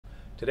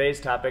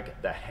Today's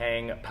topic, the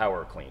hang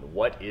power clean.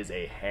 What is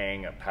a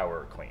hang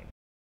power clean?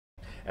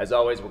 As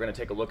always, we're going to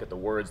take a look at the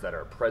words that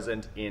are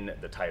present in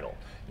the title.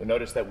 You'll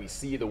notice that we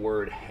see the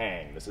word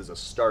hang. This is a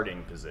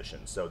starting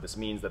position. So this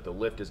means that the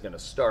lift is going to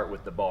start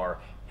with the bar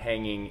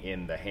hanging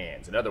in the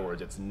hands. In other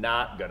words, it's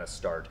not going to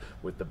start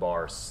with the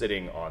bar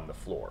sitting on the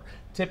floor.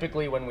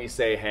 Typically, when we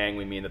say hang,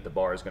 we mean that the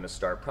bar is going to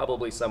start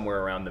probably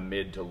somewhere around the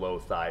mid to low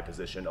thigh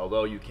position,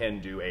 although you can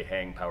do a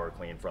hang power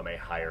clean from a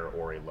higher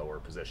or a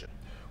lower position.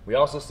 We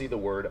also see the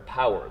word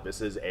power. This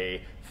is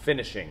a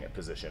finishing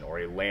position or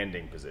a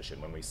landing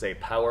position. When we say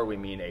power, we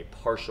mean a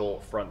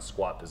partial front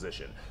squat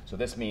position. So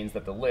this means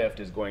that the lift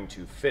is going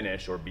to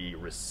finish or be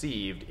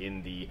received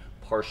in the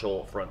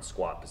partial front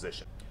squat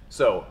position.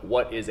 So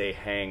what is a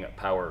hang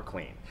power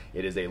clean?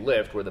 It is a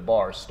lift where the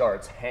bar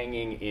starts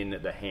hanging in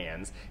the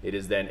hands. It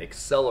is then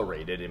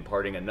accelerated,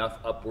 imparting enough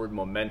upward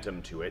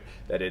momentum to it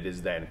that it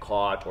is then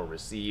caught or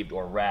received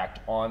or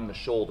racked on the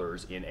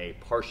shoulders in a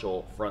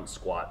partial front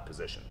squat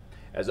position.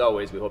 As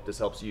always, we hope this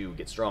helps you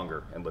get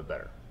stronger and live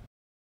better.